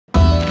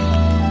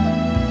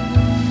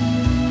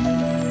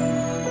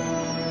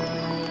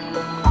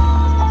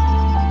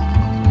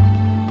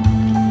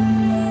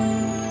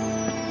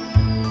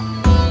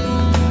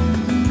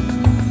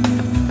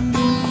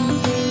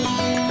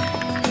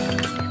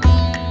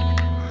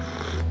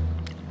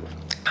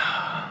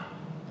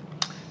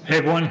Hey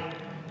everyone,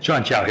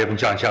 John Chow here from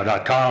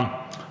johnchow.com.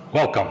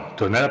 Welcome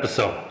to another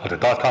episode of the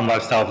 .com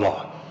Lifestyle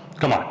Vlog.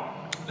 Come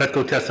on, let's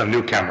go test some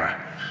new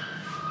camera.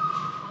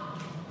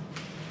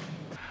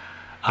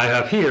 I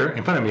have here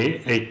in front of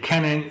me a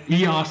Canon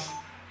EOS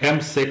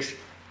M6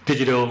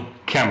 digital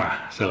camera.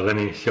 So let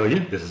me show you.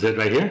 This is it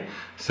right here.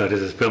 So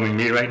this is filming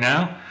me right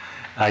now.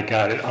 I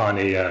got it on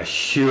a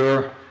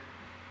Shure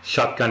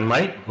shotgun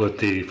mic with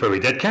the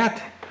furry dead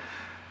cat,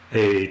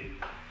 a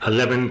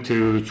 11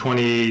 to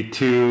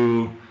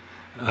 22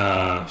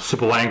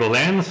 super wide angle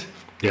lens.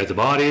 There's the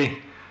body,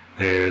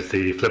 there's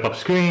the flip up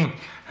screen,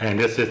 and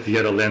this is the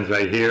other lens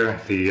right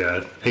here,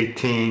 the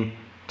 18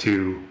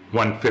 to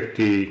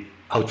 150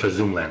 ultra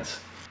zoom lens.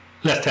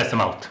 Let's test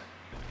them out.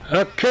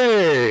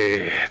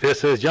 Okay,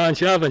 this is John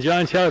Chow from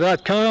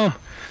johnchow.com,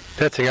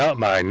 testing out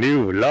my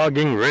new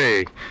vlogging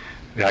rig.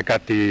 I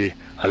got the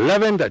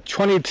 11 to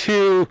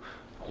 22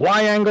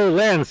 wide angle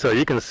lens, so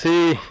you can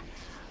see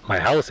my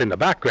house in the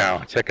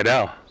background. Check it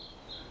out.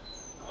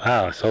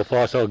 Wow, so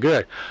far so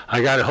good.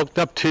 I got it hooked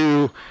up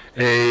to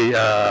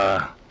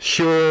a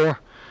Shure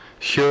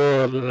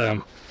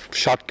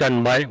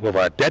shotgun mic with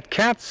a dead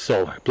cat,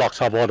 so it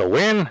blocks off all the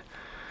wind.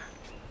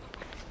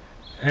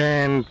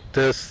 And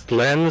this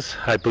lens,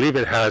 I believe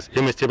it has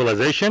image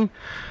stabilization.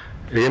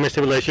 The image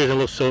stabilization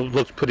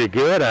looks pretty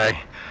good.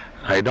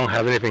 I don't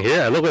have anything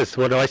here. Look at this.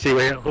 What do I see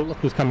right here? Oh, look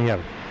who's coming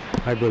out.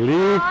 I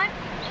believe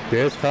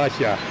there's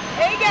Tasha.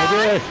 Hey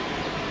guys.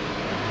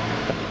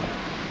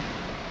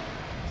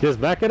 Just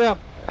back it up.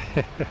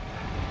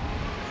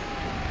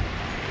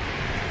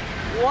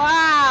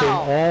 Wow. Came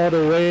all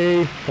the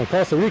way from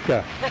Costa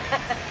Rica.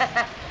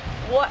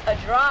 What a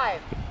drive.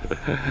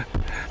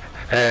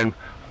 And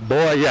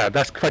boy, yeah,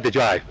 that's quite the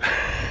drive.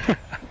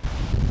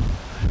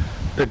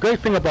 The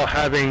great thing about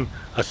having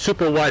a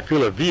super wide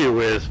field of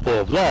view is for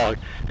a vlog,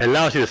 it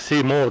allows you to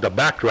see more of the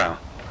background.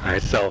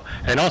 Right? So,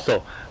 and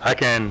also I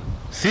can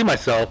see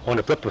myself on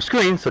the flip of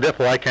screen, so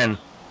therefore I can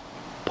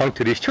point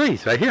to these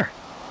trees right here.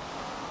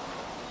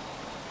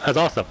 That's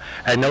awesome.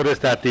 And notice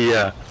that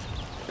the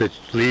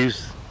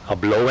leaves are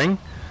blowing.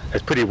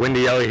 It's pretty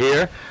windy out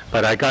here,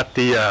 but I got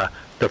the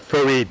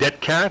furry dead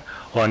cat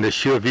on the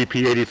Shure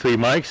VP83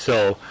 mic,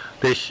 so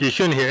you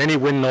shouldn't hear any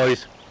wind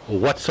noise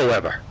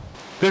whatsoever.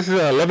 This is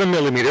 11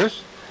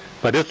 millimeters,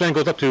 but this lens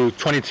goes up to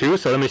 22.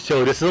 So let me show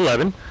you. This is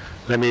 11.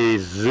 Let me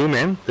zoom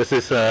in. This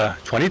is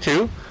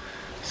 22.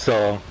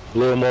 So a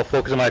little more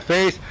focus on my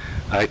face.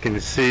 You can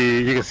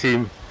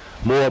see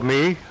more of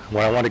me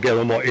when I want to get a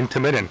little more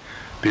intimate and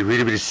be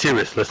really, really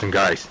serious. Listen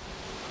guys,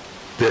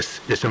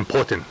 this is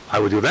important. I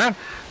would do that,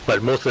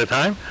 but most of the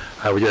time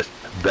I would just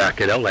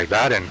back it out like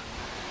that, and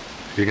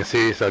you can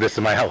see, so this is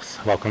my house.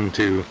 Welcome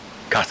to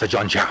Casa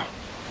John Chow.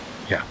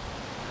 Yeah.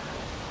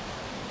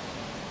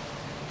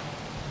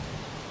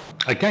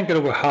 I can't get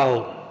over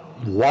how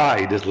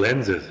wide this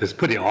lens is. It's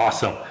pretty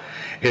awesome.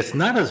 It's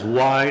not as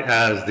wide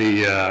as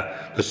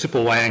the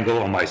super wide angle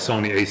on my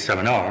Sony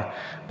a7R,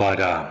 but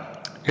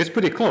it's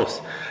pretty close.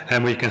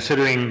 And when you're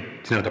considering,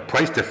 the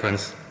price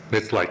difference,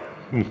 it's like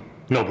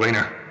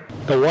no-brainer.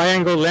 The wide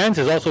angle lens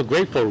is also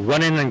great for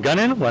running and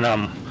gunning when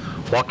I'm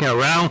walking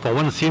around from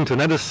one scene to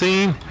another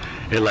scene.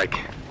 It like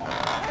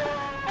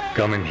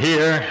coming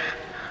here,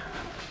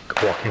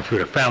 walking through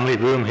the family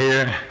room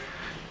here,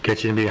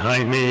 kitchen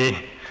behind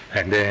me,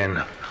 and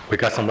then we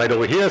got some light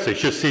over here, so you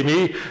should see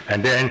me,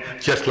 and then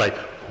just like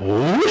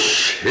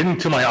whoosh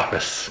into my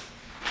office.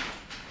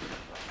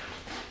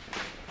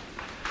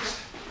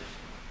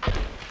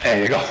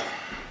 There you go.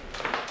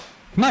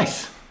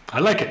 Nice. I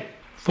like it.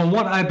 From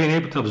what I've been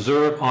able to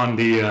observe on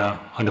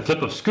the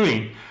flip of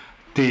screen,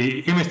 the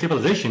image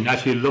stabilization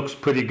actually looks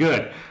pretty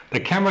good. The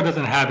camera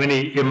doesn't have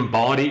any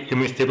in-body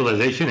image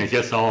stabilization. It's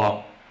just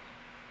all,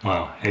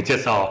 well, it's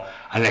just all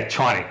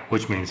electronic,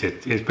 which means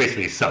it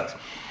basically sucks.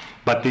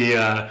 But the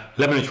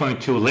 11 to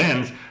 22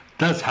 lens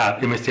does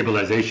have image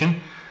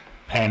stabilization,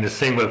 and the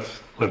same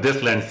with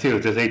this lens too.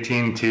 This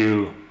 18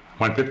 to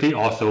 150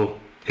 also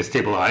is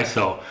stabilized,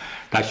 so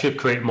that should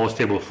create more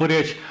stable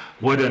footage.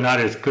 Whether or not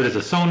it's good as a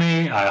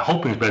Sony, I'm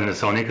hoping it's better than the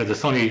Sony, because the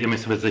Sony image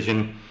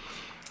stabilization,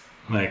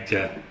 like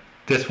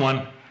this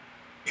one,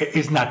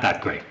 it's not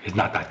that great. It's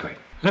not that great.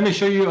 Let me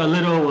show you a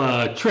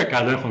little trick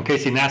I learned from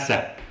Casey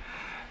Neistat.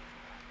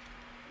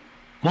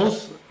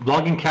 Most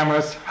vlogging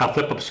cameras have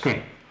flip-up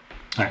screen.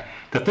 All right.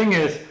 The thing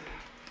is,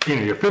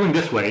 you're filming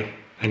this way,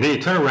 and then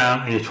you turn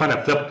around and you're trying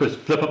to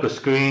flip up the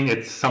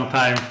screen.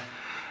 Sometimes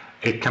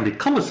it can be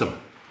cumbersome.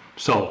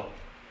 So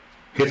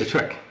here's a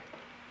trick.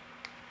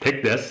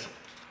 Take this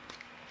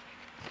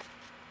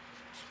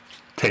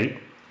tape,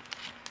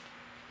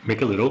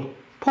 make a little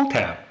pull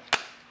tab.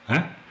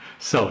 Huh?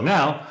 So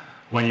now,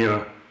 when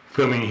you're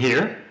filming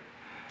here,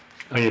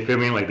 when you're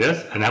filming like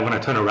this, and now when I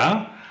turn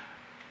around,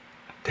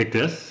 take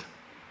this,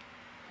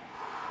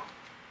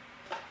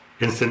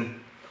 instant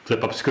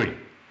flip up screen.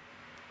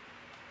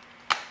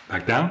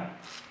 Back down,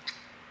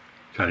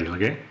 try to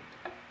look at it.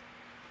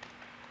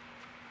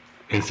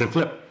 Instant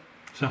flip.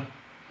 So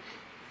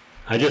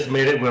I just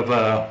made it with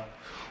a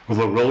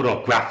roll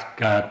of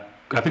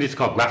I think it's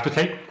called grafter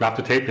tape.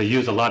 Grafter tape, they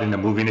use a lot in the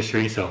movie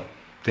industry, so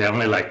they're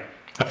only like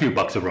a few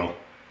bucks a roll.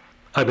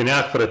 I've been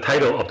asked for the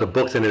title of the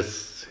books in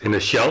the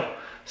shelf,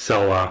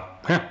 so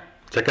yeah,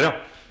 check it out.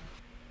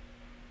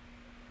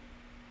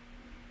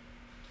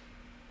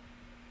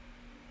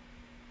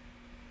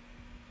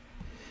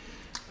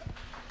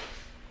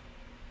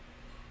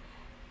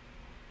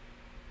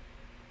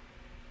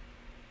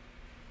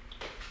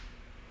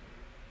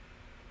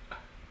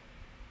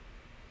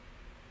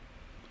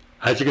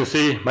 As you can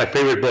see, my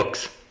favorite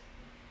books.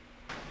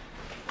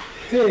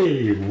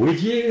 Hey,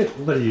 Widget,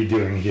 what are you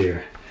doing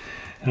here?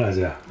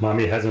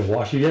 Mommy hasn't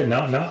washed you yet?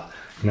 No.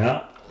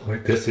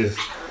 Wait, this is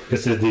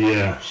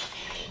the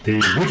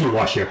Widget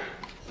washer.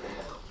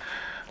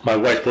 My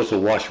wife's supposed to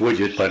wash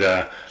Widget,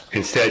 but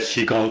instead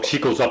she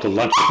goes off to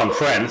lunch with some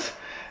friends,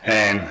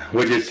 and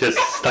Widget's just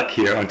stuck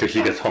here until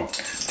she gets home.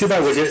 Too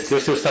bad, Widget,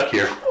 you're still stuck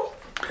here.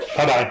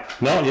 Bye bye.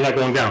 No, you're not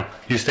going down.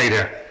 You stay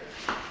there.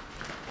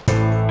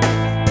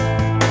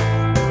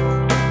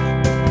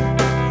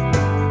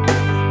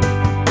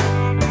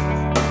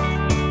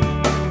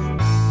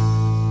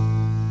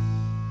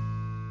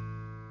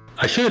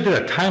 I should have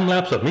did a time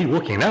lapse of me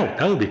working out.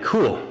 That would be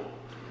cool.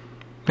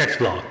 Next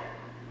vlog.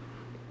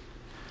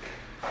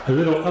 A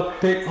little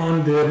update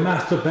on the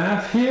master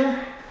bath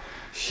here.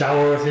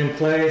 Showers in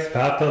place,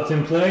 bathtubs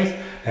in place,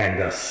 and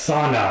the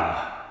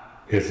sauna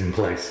is in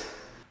place.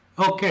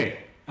 Okay,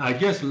 I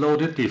just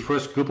loaded the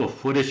first group of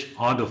footage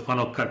onto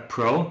Final Cut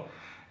Pro,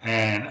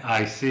 and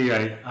I see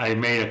I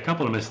made a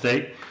couple of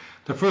mistakes.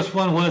 The first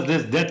one was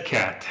this dead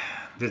cat.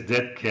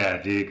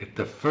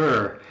 The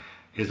fur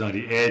is on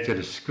the edge of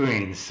the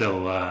screen,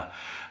 so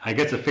I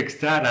guess to fix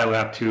that I will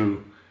have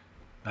to,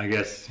 I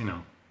guess,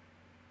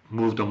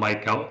 move the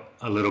mic out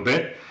a little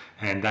bit,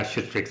 and that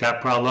should fix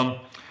that problem.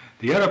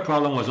 The other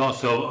problem was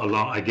also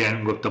along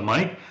again with the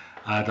mic.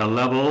 The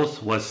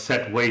levels was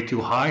set way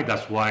too high.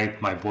 That's why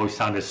my voice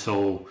sounded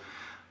so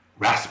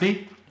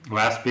raspy.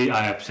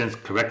 I have since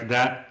corrected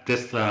that.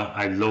 This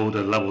I lowered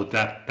the level of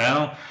that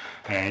down,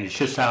 and it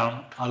should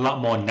sound a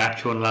lot more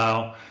natural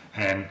now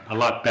and a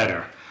lot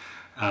better.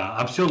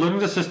 I'm still learning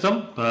the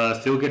system,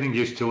 still getting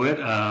used to it,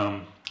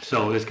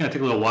 so it's going to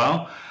take a little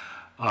while.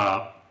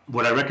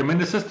 Would I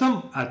recommend the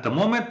system? At the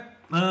moment,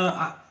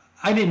 I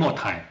need more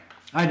time.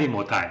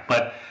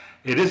 But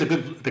it is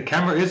the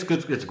camera is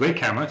good. It's a great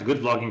camera. It's a good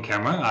vlogging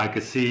camera. I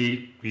could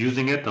see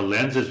using it. The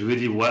lens is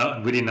really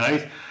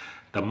nice.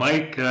 The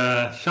mic,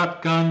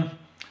 shotgun,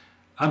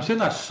 I'm still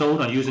not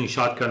sold on using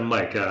shotgun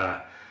mic.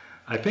 I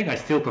think I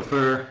still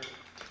prefer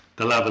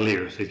the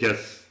lavaliers. It's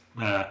just,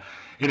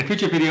 in a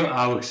future video,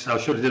 I'll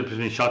show the difference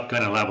between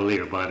shotgun and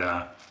lavalier, but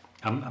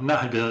I'm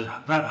not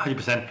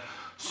 100%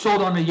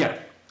 sold on it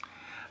yet.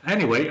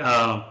 Anyway,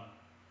 I'll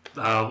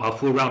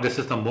fool around this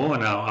system more,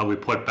 and I'll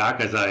report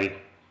back as I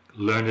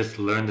learn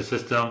the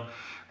system.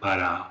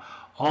 But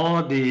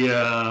all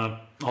the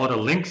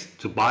links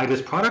to buy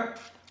this product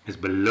is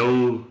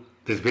below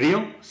this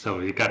video. So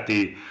you got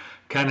the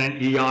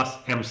Canon EOS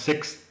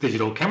M6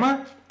 digital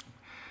camera,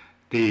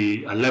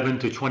 the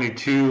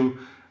 11-22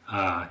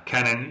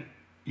 Canon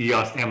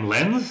EOS M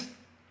lens,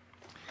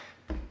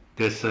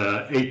 this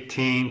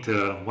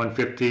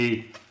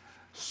 18-150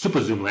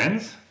 super zoom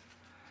lens,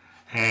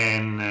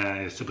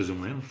 and super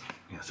zoom,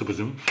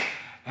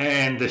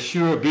 and the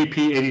Shure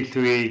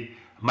VP83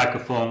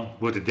 microphone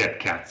with the dead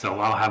cat. So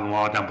I'll have them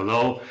all down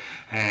below,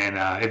 and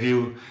if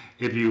you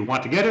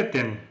want to get it,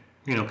 then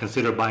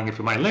consider buying it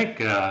through my link.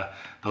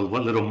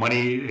 What little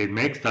money it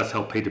makes does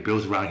help pay the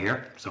bills around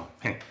here. So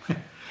hey.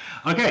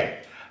 Okay,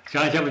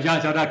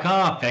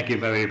 JohnShepard.com. Thank you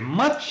very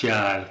much.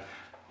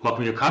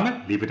 Welcome your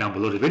comment. Leave it down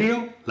below the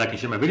video. Like and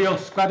share my video.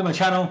 Subscribe to my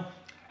channel,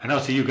 and I'll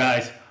see you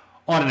guys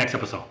on the next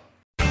episode.